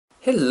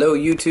Hello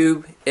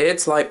YouTube,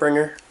 it's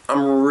Lightbringer.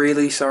 I'm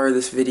really sorry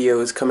this video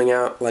is coming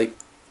out like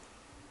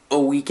a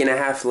week and a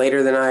half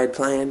later than I had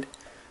planned.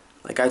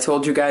 Like I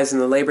told you guys in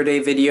the Labor Day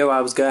video, I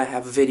was gonna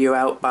have a video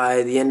out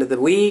by the end of the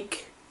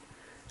week.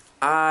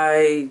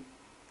 I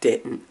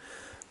didn't.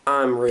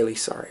 I'm really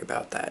sorry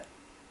about that.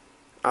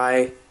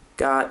 I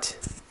got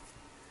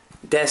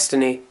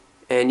Destiny,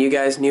 and you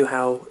guys knew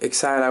how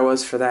excited I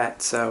was for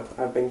that, so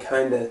I've been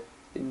kinda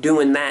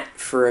doing that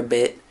for a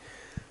bit.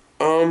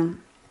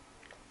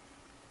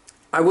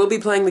 I will be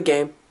playing the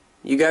game.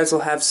 You guys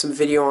will have some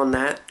video on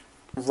that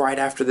right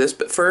after this,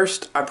 but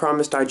first, I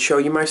promised I'd show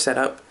you my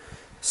setup.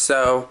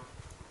 So,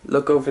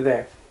 look over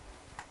there.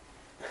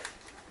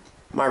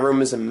 My room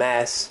is a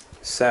mess,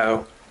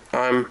 so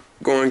I'm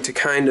going to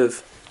kind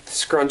of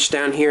scrunch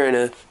down here in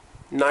a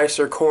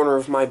nicer corner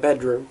of my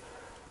bedroom.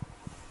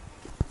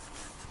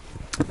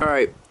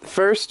 Alright,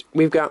 first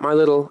we've got my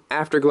little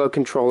Afterglow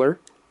controller,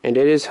 and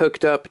it is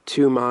hooked up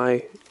to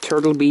my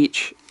Turtle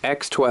Beach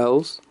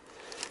X12s.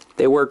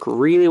 They work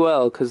really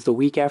well because the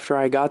week after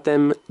I got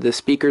them, the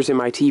speakers in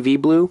my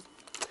TV blew.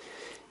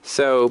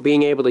 So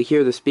being able to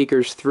hear the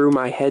speakers through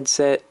my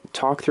headset,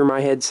 talk through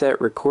my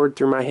headset, record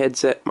through my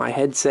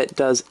headset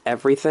does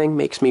everything,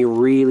 makes me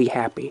really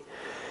happy.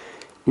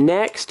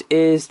 Next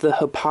is the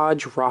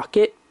Hauppauge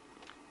Rocket.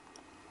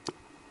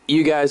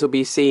 You guys will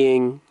be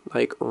seeing,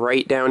 like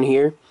right down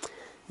here,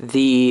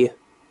 the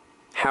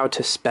how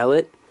to spell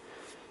it.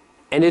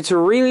 And it's a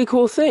really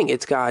cool thing.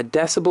 It's got a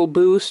decibel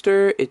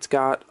booster. It's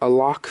got a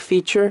lock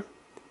feature.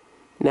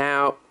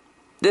 Now,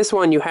 this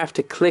one you have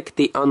to click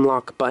the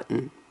unlock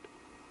button.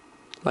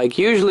 Like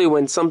usually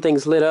when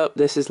something's lit up,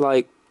 this is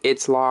like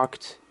it's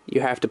locked.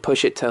 You have to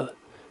push it to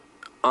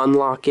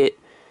unlock it.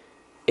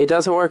 It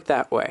doesn't work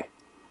that way.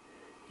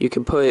 You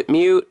can put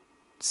mute,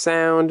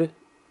 sound,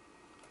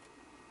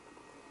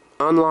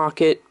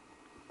 unlock it.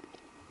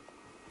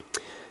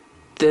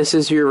 This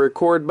is your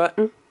record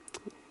button.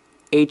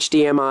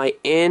 HDMI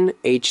in,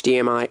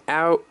 HDMI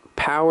out,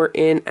 power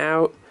in,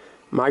 out,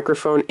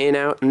 microphone in,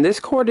 out, and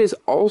this cord is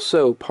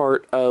also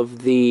part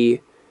of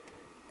the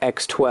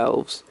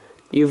X12s.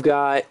 You've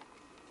got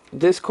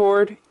this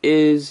cord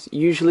is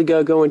usually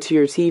going to go into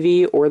your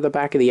TV or the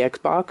back of the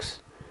Xbox,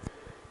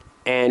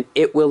 and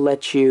it will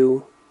let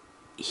you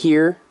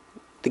hear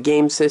the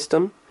game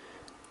system,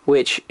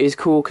 which is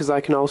cool because I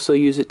can also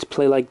use it to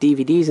play like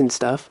DVDs and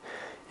stuff.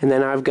 And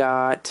then I've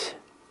got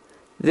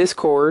this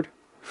cord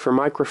for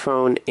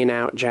microphone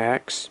in-out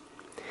jacks.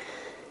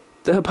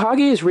 The Hauppauge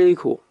is really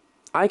cool.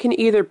 I can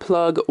either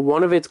plug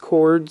one of its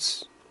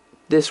cords,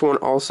 this one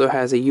also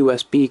has a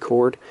USB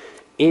cord,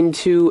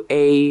 into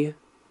a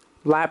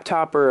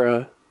laptop or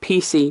a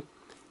PC,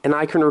 and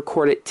I can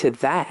record it to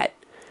that,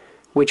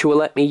 which will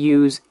let me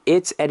use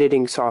its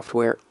editing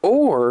software.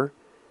 Or,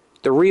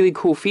 the really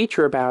cool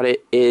feature about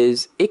it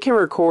is it can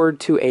record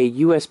to a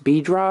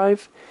USB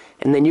drive,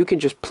 and then you can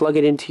just plug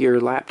it into your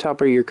laptop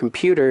or your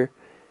computer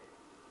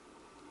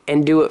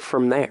and do it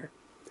from there.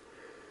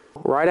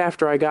 Right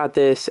after I got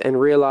this and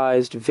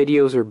realized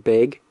videos are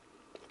big,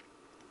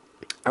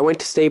 I went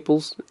to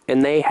Staples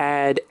and they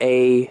had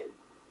a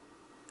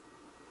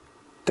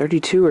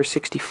 32 or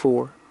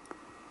 64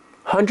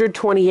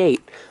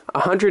 128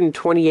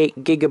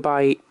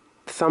 gigabyte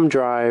thumb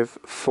drive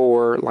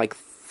for like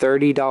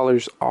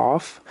 $30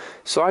 off.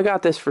 So I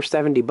got this for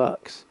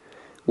 $70,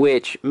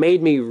 which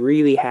made me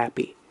really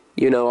happy.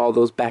 You know, all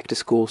those back to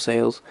school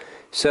sales.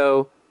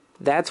 So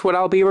that's what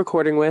I'll be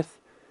recording with.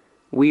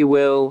 We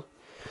will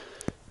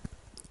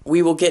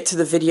get to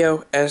the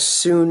video as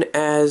soon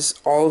as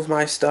all of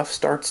my stuff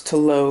starts to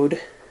load.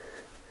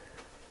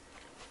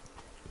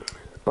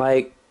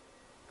 Like,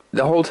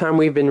 the whole time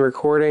we've been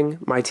recording,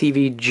 my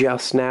TV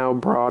just now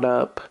brought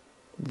up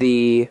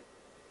this.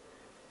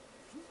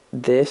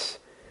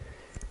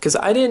 Because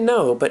I didn't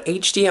know, but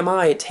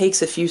HDMI, it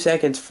takes a few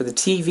seconds for the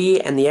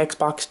TV and the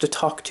Xbox to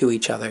talk to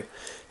each other.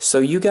 So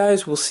you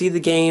guys will see the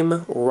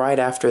game right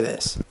after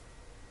this.